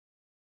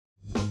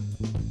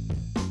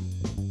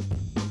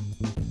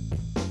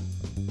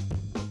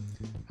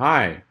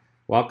Hi,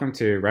 welcome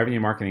to Revenue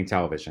Marketing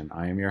Television.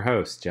 I am your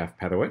host, Jeff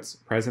Pedowitz,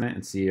 President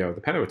and CEO of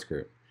the Pedowitz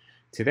Group.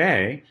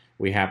 Today,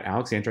 we have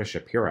Alexandra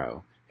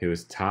Shapiro, who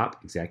is top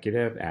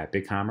executive at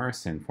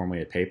BigCommerce and formerly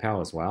at PayPal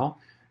as well.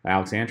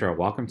 Alexandra,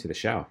 welcome to the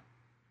show.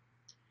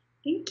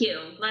 Thank you.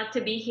 Glad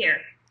to be here.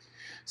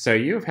 So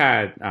you've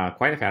had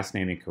quite a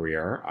fascinating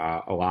career,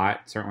 a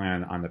lot certainly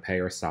on the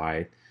payer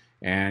side.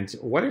 And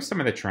what are some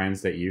of the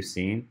trends that you've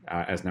seen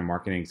as a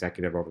marketing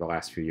executive over the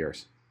last few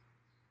years?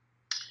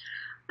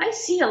 I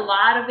see a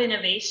lot of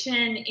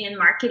innovation in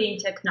marketing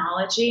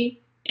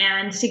technology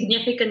and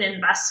significant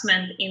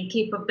investment in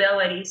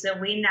capabilities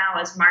that we now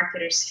as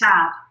marketers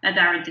have at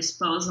our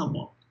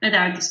disposal,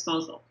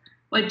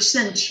 which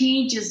then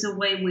changes the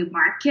way we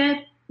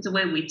market, the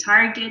way we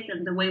target,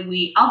 and the way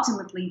we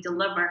ultimately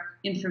deliver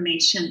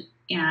information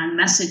and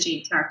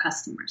messaging to our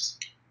customers.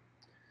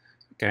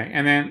 Okay,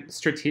 and then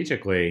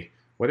strategically,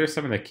 what are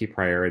some of the key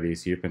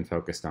priorities you've been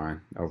focused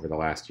on over the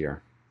last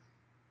year?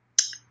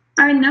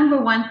 Our number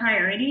one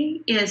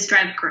priority is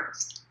drive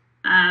growth.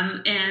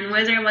 And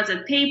whether it was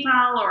at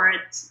PayPal or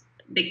at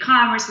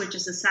BigCommerce, which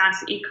is a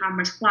SaaS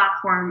e-commerce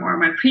platform, or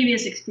my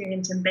previous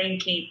experience in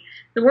banking,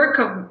 the work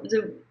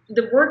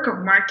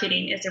of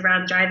marketing is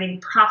around driving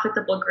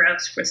profitable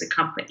growth for the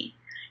company.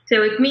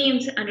 So it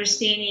means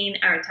understanding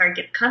our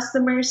target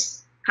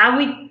customers, how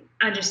we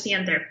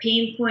understand their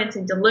pain points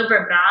and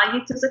deliver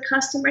value to the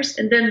customers,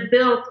 and then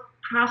build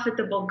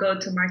profitable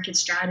go-to-market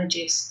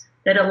strategies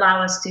that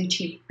allow us to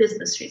achieve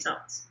business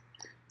results.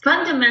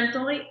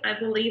 Fundamentally, I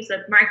believe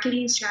that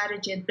marketing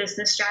strategy and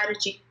business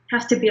strategy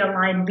have to be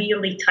aligned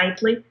really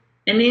tightly,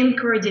 and in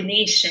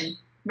coordination,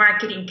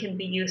 marketing can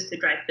be used to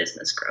drive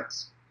business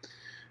growth.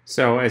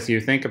 So as you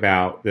think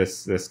about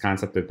this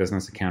concept of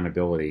business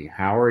accountability,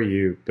 how are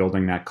you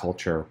building that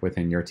culture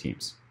within your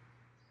teams?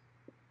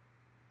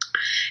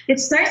 It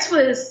starts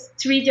with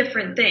three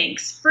different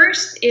things.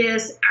 First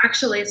is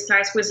it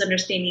starts with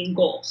understanding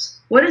goals.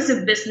 What is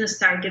the business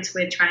targets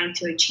we're trying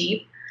to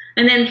achieve?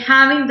 And then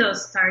having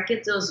those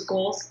targets, those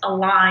goals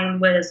align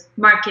with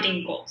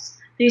marketing goals.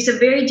 There's a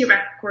very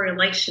direct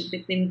correlation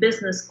between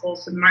business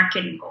goals and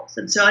marketing goals.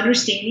 And so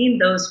understanding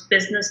those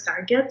business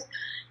targets,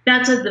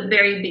 that's at the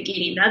very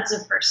beginning. That's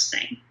the first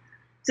thing.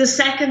 The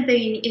second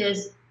thing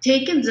is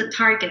taking the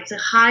targets, the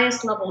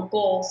highest level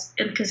goals,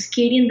 and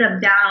cascading them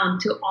down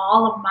to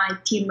all of my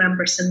team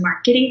members in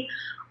marketing,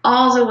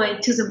 all the way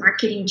to the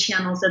marketing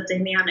channels that they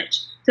manage.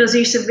 So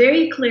there's a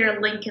very clear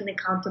link in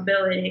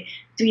accountability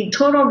between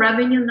total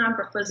revenue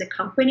number for the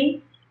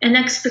company and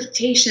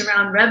expectation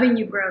around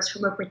revenue growth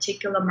from a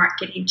particular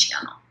marketing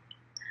channel.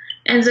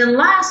 And then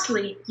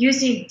lastly,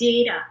 using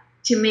data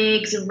to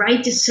make the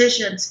right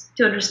decisions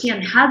to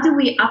understand how do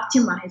we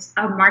optimize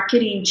our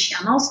marketing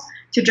channels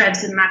to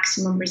drive the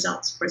maximum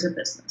results for the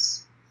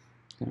business.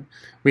 Okay.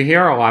 We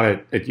hear a lot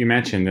of, you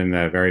mentioned in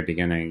the very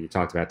beginning, you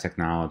talked about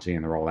technology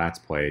and the role that's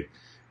played.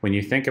 When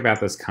you think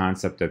about this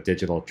concept of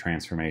digital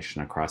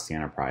transformation across the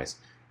enterprise,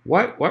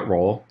 what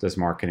role does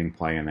marketing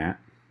play in that?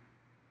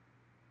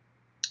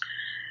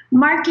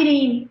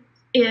 Marketing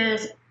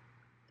is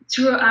at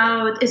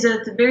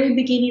the very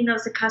beginning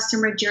of the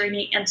customer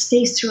journey and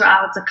stays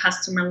throughout the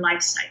customer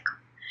life cycle.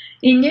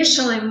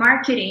 Initially,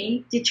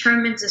 marketing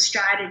determines the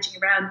strategy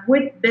around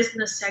what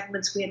business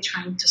segments we are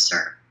trying to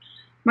serve.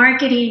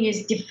 Marketing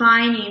is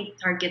defining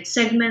target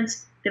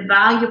segments, the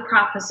value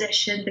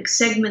proposition, the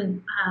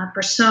segment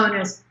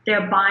personas,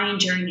 their buying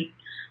journey.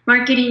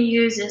 Marketing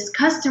uses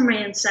customer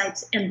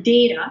insights and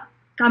data,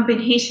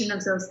 combination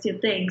of those two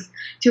things,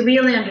 to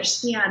really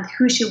understand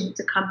who should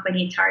the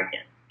company target.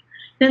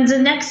 Then the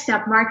next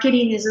step,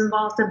 marketing is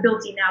involved in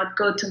building out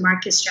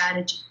go-to-market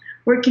strategy,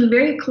 working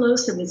very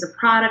closely with the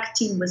product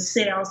team, with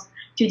sales,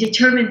 to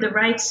determine the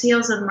right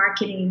sales and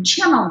marketing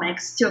channel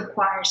mix to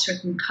acquire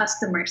certain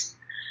customers.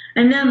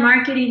 And then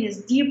marketing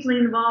is deeply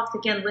involved,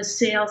 again, with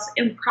sales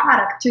and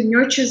product to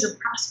nurture the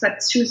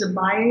prospects through the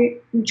buyer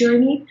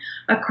journey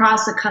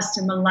across the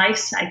customer life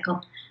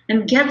cycle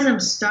and get them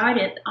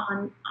started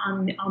on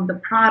the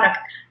product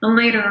and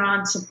later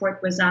on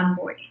support with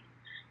onboarding.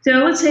 So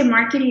I would say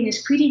marketing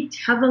is pretty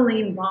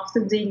heavily involved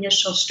in the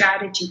initial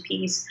strategy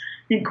piece,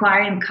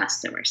 acquiring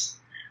customers.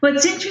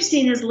 What's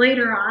interesting is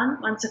later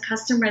on, once a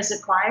customer is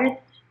acquired,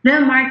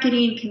 then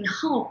marketing can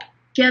help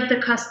get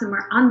the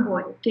customer on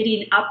board,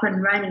 getting up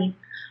and running.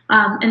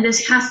 And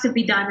this has to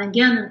be done,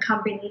 again, in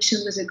combination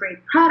with a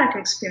great product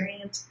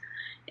experience.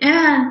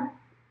 And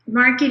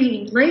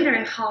marketing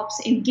later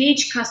helps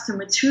engage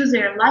customers through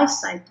their life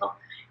cycle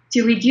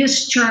to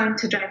reduce churn,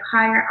 to drive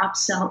higher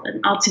upsell,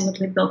 and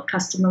ultimately build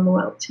customer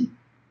loyalty.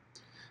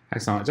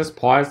 Excellent. Just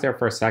pause there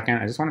for a second.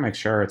 I just want to make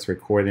sure it's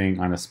recording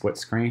on a split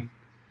screen.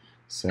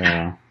 So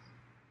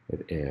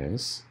it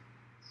is.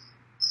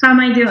 How am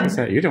I doing?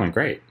 You're doing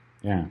great.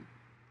 Yeah.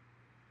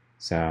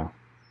 So,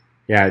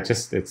 yeah,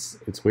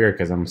 it's weird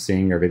because I'm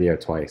seeing your video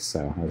twice.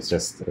 So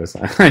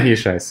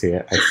usually I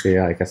see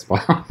like a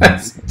spot at the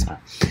same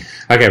time.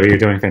 Okay, but you're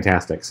doing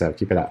fantastic. So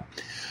keep it up.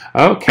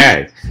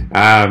 Okay.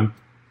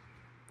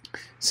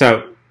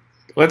 So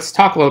let's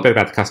talk a little bit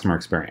about the customer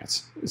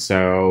experience.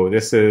 So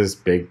this is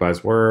big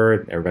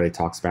buzzword. Everybody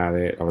talks about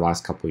it over the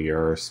last couple of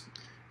years.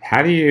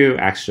 How do you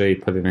actually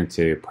put it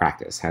into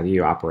practice? How do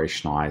you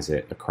operationalize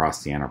it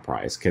across the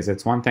enterprise? Because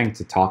it's one thing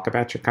to talk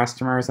about your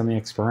customers and the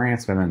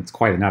experience, but then it's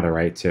quite another,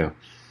 right, to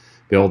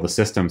build the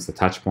systems, the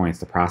touch points,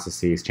 the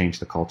processes, change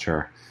the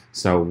culture.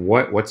 So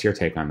what's your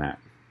take on that?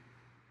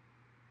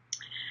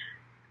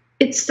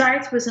 It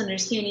starts with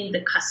understanding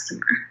the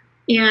customer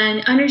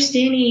and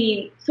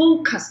understanding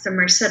full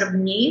customer set of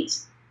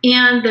needs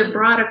and the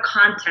broader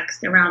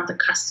context around the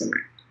customer.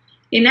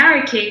 In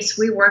our case,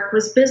 we work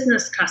with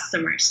business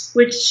customers,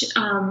 which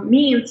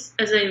means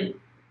as a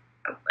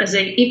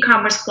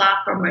e-commerce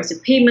platform or as a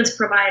payments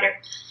provider,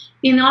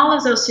 in all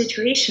of those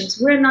situations,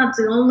 we're not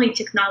the only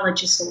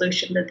technology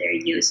solution that they're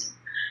using.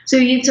 So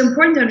it's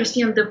important to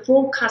understand the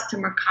full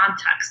customer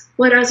context,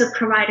 what other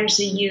providers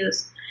they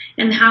use,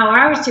 and how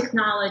our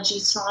technology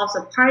solves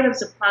a part of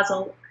the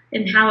puzzle,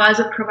 and how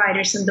other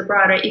providers in the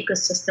broader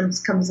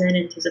ecosystems comes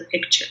into the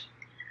picture.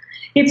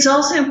 It's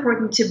also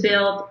important to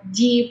build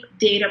deep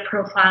data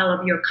profile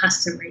of your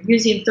customer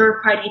using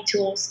third-party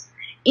tools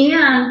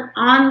and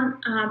on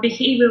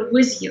behavior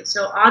with you,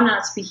 so on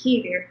us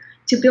behavior,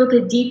 to build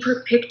a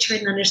deeper picture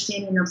and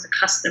understanding of the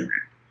customer.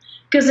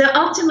 Because the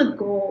ultimate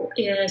goal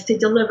is to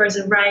deliver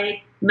the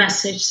right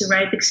message, the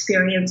right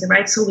experience, the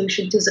right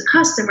solution to the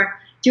customer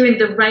during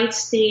the right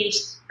stage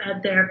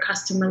of their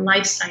customer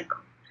life cycle.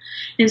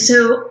 And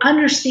so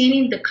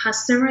understanding the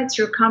customer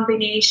through a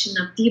combination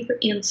of deep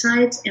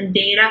insights and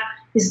data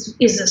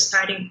is a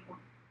starting point.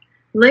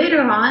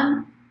 Later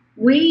on,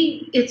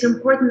 it's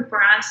important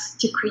for us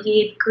to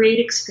create great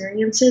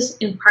experiences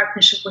in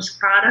partnership with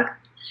product,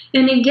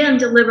 and again,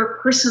 deliver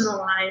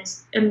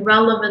personalized and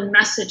relevant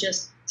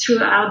messages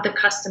throughout the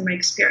customer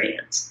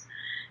experience.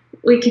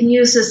 We can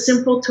use as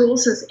simple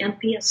tools as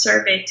NPS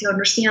survey to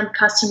understand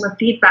customer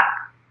feedback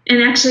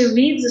and actually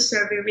read the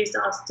survey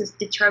results to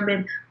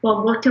determine,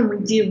 well, what can we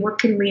do? What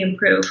can we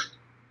improve?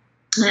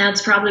 And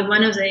that's probably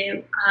one of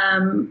the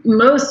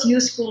most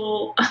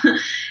useful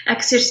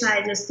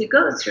exercises to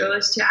go through,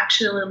 is to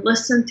actually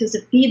listen to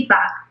the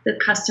feedback that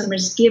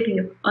customers give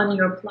you on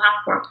your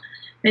platform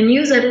and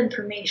use that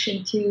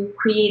information to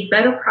create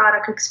better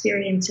product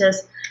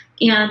experiences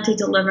and to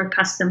deliver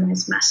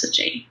customized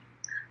messaging.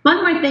 One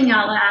more thing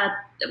I'll add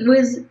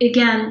was,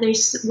 again,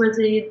 with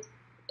the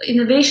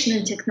innovation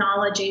in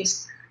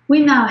technologies, we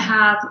now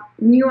have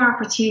new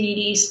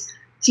opportunities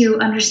to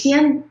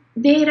understand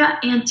data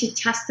and to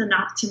test and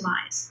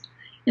optimize.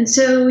 And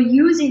so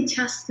using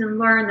test and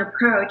learn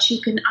approach,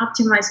 you can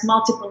optimize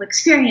multiple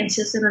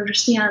experiences and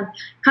understand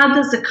how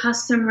does the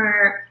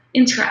customer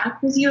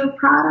interact with your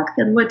product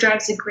and what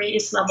drives the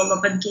greatest level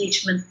of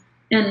engagement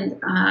and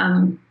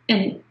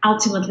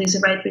ultimately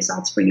the right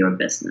results for your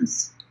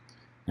business.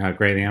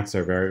 Great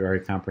answer. Very, very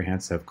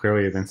comprehensive.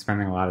 Clearly, you've been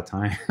spending a lot of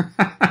time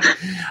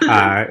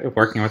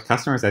working with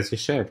customers, as you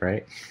should,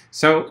 right?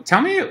 So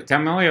tell me a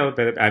little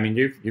bit. I mean,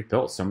 you've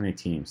built so many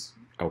teams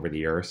over the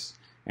years,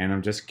 and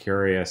I'm just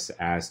curious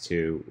as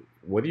to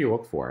what do you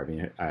look for? I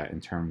mean, in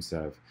terms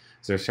of,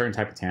 is there a certain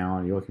type of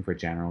talent? Are you looking for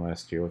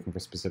generalists? Are you looking for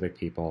specific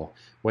people?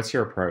 What's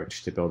your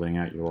approach to building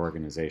out your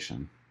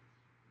organization?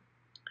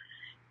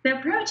 The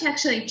approach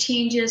actually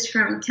changes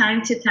from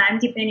time to time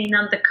depending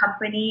on the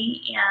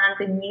company and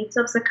the needs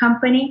of the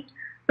company.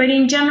 But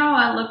in general,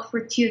 I look for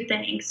two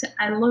things.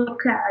 I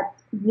look at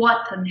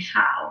what and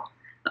how.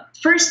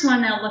 First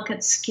one, I look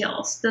at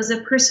skills. Does the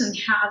person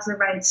have the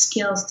right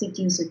skills to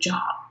do the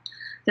job?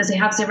 Does he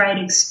have the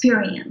right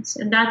experience?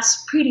 And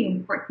that's pretty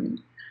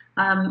important.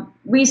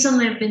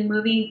 Recently, I've been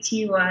moving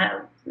to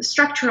a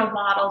structural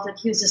model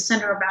that uses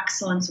center of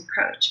excellence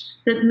approach.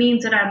 That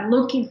means that I'm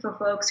looking for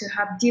folks who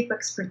have deep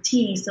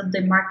expertise of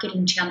the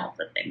marketing channel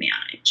that they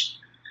manage.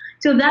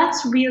 So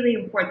that's really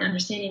important,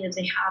 understanding if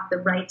they have the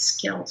right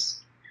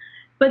skills.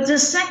 But the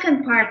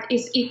second part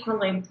is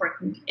equally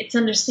important. It's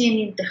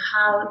understanding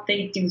how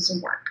they do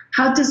the work.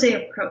 How do they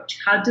approach?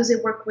 How do they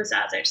work with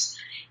others?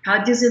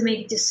 How do they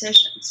make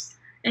decisions?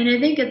 And I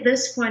think at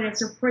this point,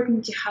 it's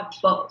important to have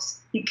both.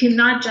 You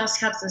cannot just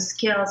have the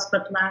skills,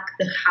 but lack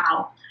the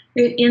how.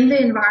 In the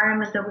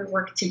environment that we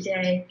work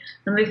today,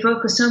 and we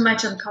focus so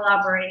much on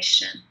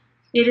collaboration,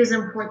 it is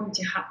important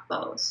to have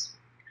both.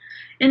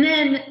 And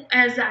then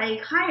as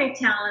I hire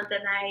talent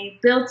and I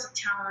build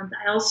talent,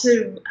 I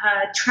also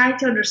try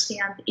to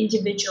understand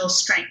individual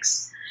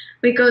strengths.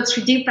 We go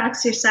through deep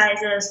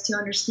exercises to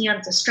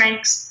understand the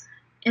strengths,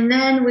 and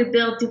then we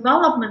build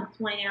development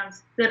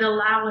plans that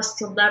allow us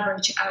to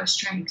leverage our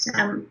strengths.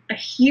 I'm a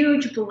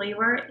huge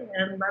believer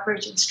in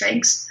leveraging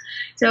strengths.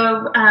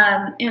 So,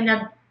 and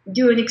I'm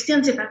doing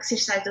extensive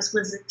exercises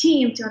with the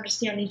team to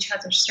understand each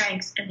other's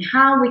strengths and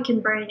how we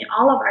can bring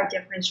all of our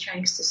different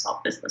strengths to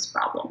solve business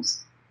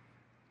problems.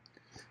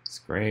 That's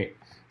great.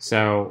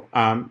 So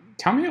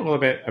tell me a little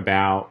bit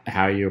about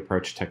how you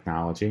approach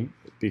technology,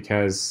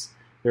 because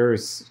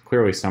there's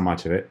clearly so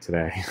much of it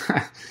today.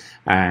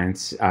 And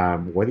how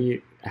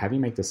do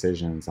you make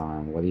decisions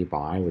on what do you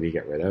buy, what do you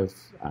get rid of?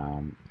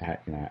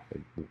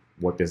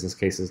 what business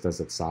cases does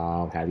it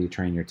solve? How do you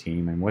train your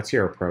team? And what's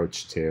your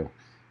approach to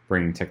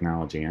bringing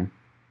technology in?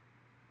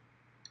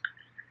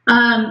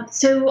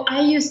 So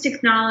I use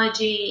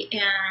technology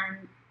in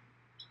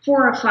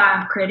 4 or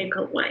 5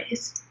 critical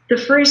ways. The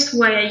first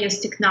way I use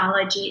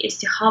technology is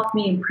to help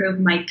me improve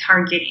my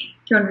targeting,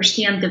 to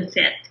understand the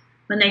fit.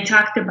 When I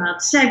talked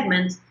about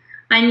segments,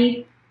 I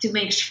need to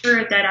make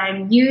sure that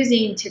I'm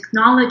using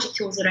technology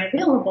tools that are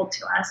available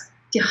to us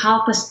to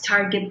help us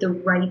target the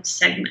right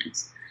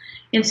segments.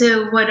 And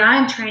so what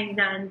I'm trying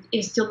then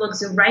is to look at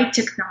the right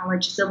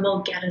technologies that will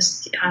get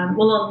us,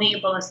 will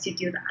enable us to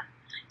do that.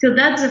 So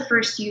that's the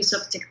first use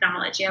of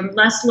technology. I'm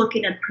less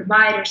looking at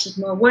providers,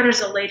 but more what are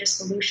the latest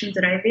solutions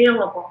that are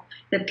available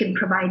that can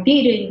provide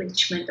data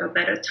enrichment or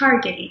better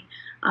targeting,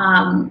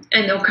 and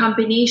a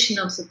combination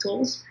of the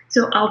tools.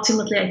 So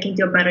ultimately, I can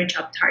do a better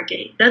job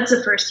targeting. That's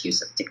the first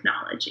use of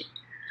technology.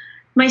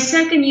 My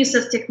second use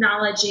of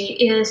technology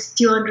is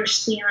to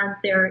understand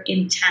their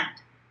intent,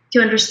 to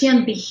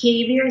understand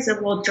behaviors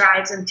that will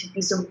drive them to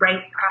be the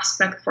right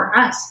prospect for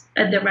us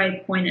at the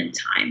right point in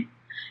time.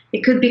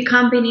 It could be a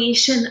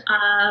combination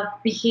of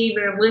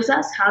behavior with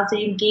us, how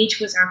they engage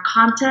with our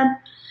content.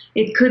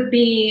 It could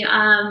be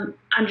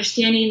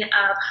understanding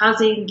of how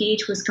they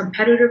engage with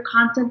competitor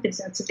content, if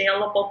that's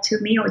available to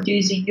me, or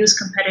do they use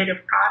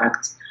competitive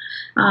products.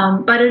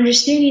 But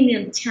understanding the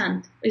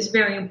intent is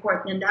very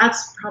important, and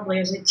that's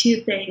probably the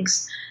 2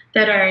 things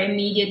that are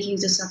immediate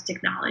uses of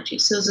technology.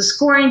 So the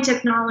scoring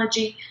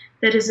technology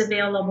that is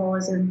available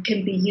and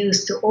can be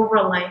used to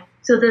overlay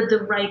so that the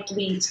right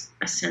leads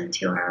are sent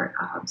to our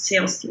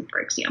sales team, for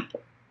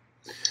example.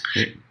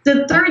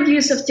 The third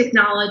use of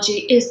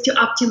technology is to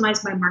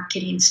optimize my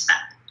marketing spend.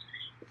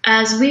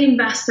 As we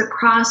invest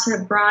across a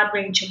broad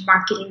range of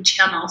marketing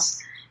channels,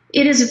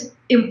 it is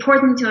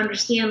important to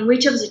understand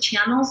which of the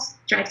channels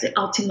drives the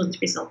ultimate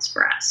results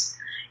for us.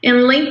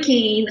 And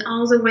linking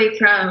all the way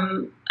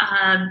from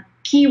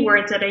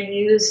keywords that are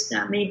used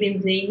maybe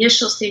in the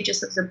initial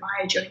stages of the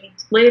buyer journey,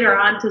 later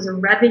on to the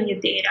revenue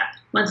data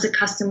once the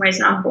customer is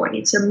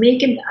onboarding. So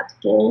making that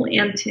full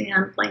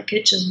end-to-end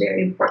linkage is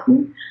very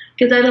important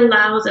because that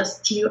allows us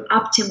to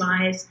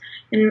optimize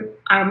in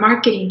our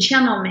marketing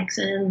channel mix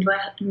and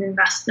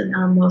invest in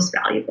our most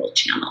valuable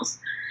channels.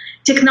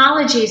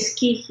 Technology is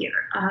key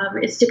here.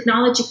 It's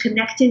technology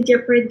connecting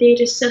different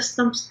data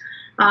systems,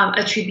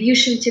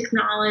 attribution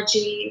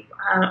technology,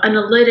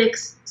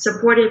 analytics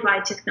supported by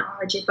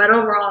technology, but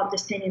overall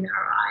understanding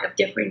ROI of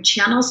different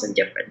channels and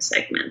different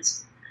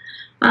segments.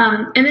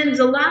 And then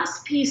the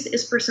last piece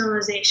is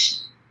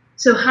personalization.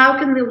 So how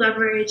can we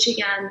leverage,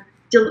 again,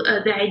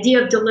 the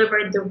idea of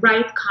delivering the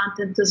right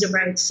content to the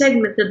right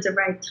segment at the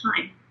right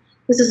time?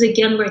 This is,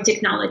 again, where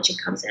technology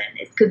comes in.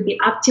 It could be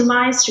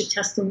optimized through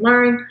test and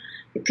learn.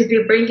 It could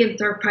be bringing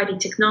third-party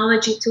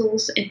technology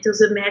tools into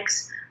the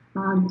mix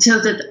so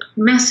that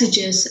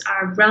messages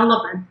are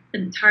relevant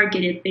and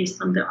targeted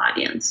based on the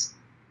audience.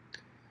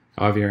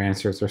 All of your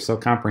answers are so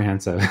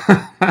comprehensive.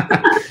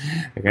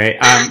 Okay,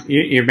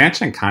 you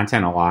mentioned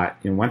content a lot,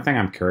 and one thing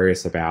I'm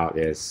curious about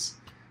is,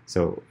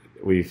 so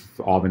we've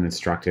all been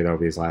instructed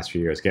over these last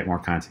few years, get more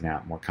content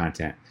out, more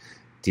content.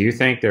 Do you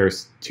think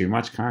there's too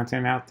much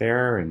content out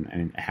there,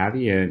 and how do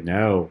you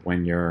know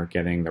when you're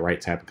getting the right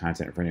type of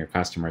content in front of your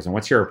customers, and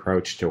what's your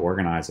approach to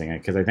organizing it?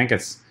 Because I think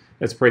it's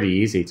pretty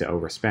easy to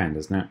overspend,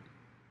 isn't it?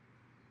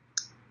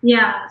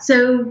 Yeah,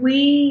 so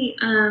we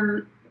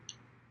are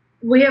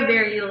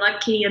very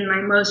lucky. In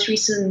my most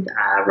recent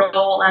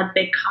role at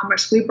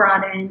BigCommerce, we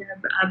brought in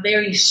a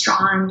very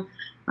strong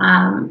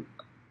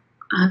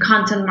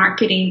content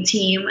marketing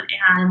team.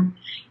 And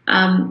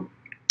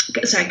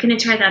sorry, can I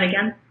try that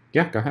again?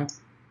 Yeah, go ahead.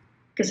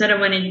 Because I don't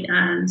want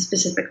to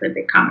specifically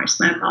BigCommerce.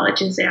 My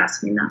apologies. They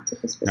asked me not to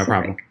be specific. No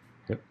problem.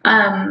 Yep.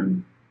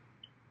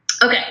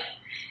 Okay.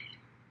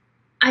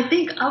 I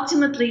think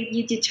ultimately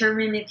you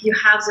determine if you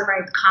have the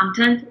right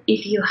content,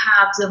 if you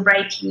have the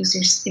right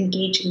users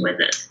engaging with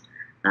it.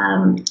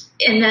 And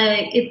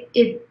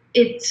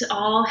it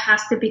all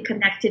has to be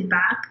connected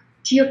back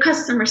to your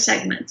customer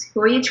segments.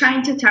 Who are you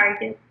trying to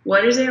target?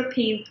 What is their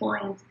pain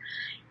points?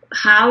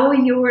 How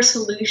your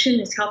solution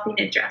is helping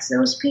address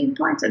those pain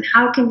points, and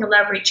how can you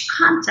leverage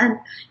content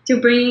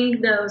to bring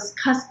those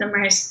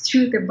customers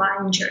through the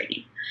buying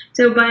journey?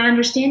 So by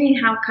understanding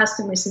how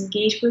customers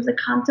engage with the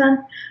content,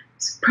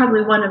 it's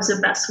probably one of the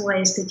best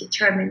ways to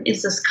determine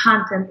if this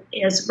content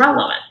is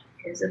relevant.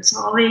 Is it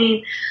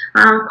solving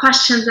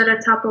questions that are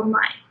top of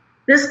mind?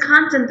 This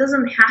content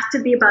doesn't have to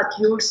be about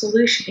your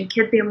solution. It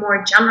could be a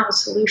more general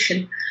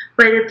solution,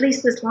 but at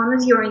least as long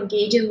as you're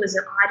engaging with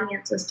the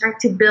audience and start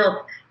to build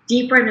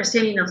deeper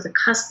understanding of the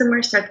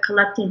customer, start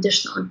collecting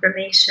additional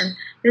information,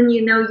 then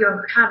you know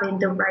you're having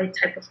the right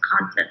type of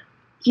content.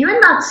 If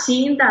you're not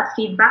seeing that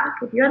feedback,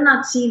 if you're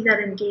not seeing that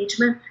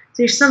engagement,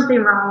 there's something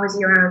wrong with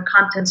your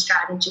content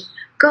strategy.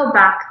 Go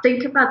back,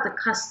 think about the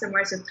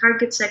customers, the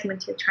target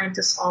segment you're trying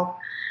to solve,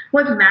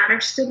 what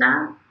matters to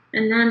them,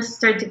 and then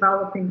start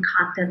developing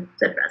content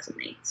that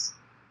resonates.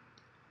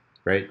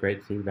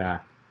 Great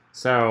feedback.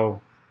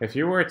 So If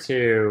you were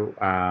to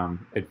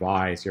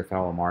advise your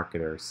fellow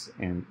marketers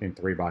in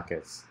three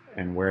buckets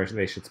and where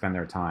they should spend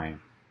their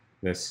time,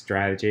 the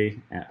strategy,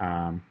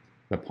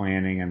 the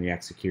planning, and the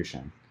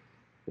execution,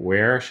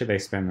 where should they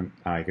spend,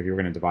 like if you were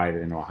going to divide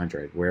it into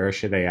 100, where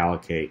should they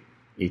allocate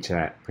each of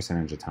that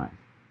percentage of time?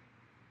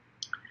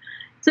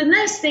 So the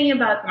nice thing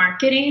about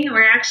marketing,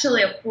 we're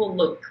actually a full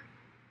loop.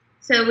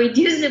 So we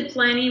do the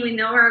planning, we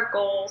know our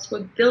goals,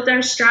 we build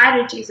our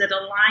strategies that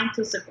align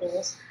to the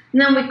goals,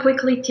 and then we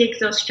quickly take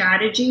those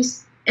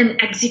strategies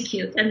and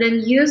execute, and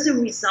then use the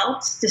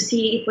results to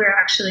see if we're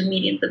actually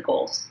meeting the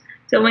goals.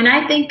 So when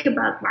I think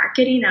about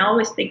marketing, I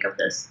always think of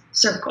this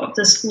circle,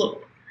 this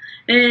loop.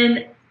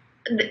 And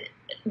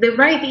the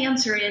right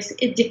answer is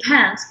it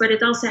depends, but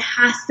it also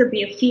has to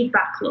be a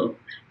feedback loop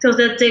so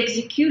that the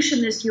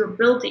execution is you're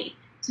building.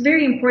 It's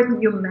very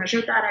important you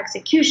measure that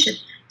execution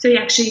so you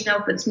actually know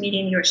if it's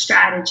meeting your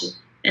strategy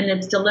and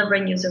it's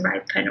delivering you the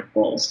right kind of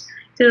goals.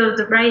 So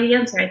the right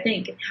answer, I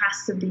think, it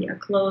has to be a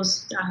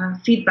closed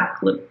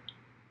feedback loop.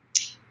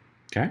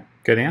 Okay,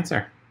 good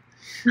answer.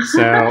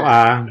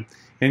 So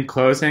in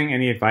closing,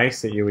 any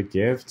advice that you would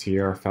give to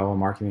your fellow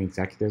marketing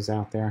executives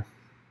out there?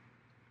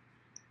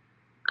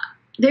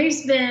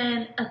 There's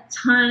been a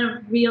ton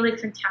of really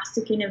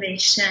fantastic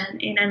innovation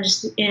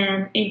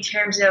in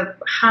terms of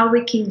how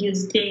we can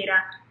use data,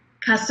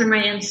 customer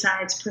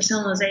insights,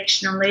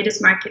 personalization, and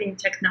latest marketing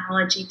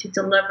technology to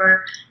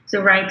deliver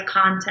the right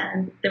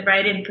content, the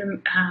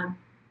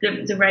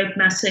right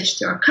message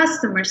to our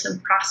customers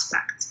and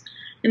prospects,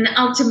 and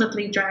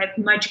ultimately drive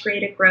much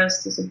greater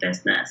growth to the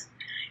business.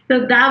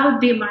 So that would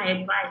be my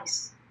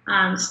advice.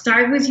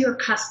 Start with your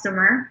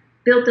customer,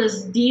 build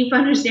as deep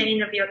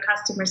understanding of your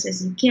customers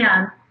as you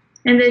can,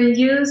 and then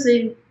use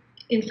the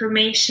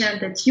information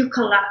that you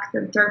collect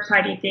and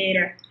third-party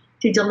data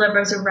to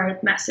deliver the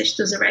right message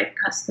to the right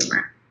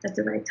customer at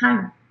the right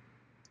time.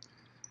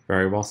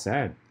 Very well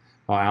said.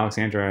 Well,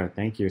 Alexandra,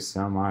 thank you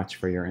so much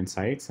for your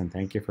insights, and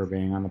thank you for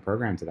being on the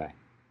program today.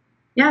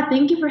 Yeah,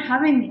 thank you for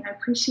having me. I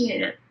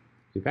appreciate it.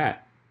 You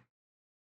bet.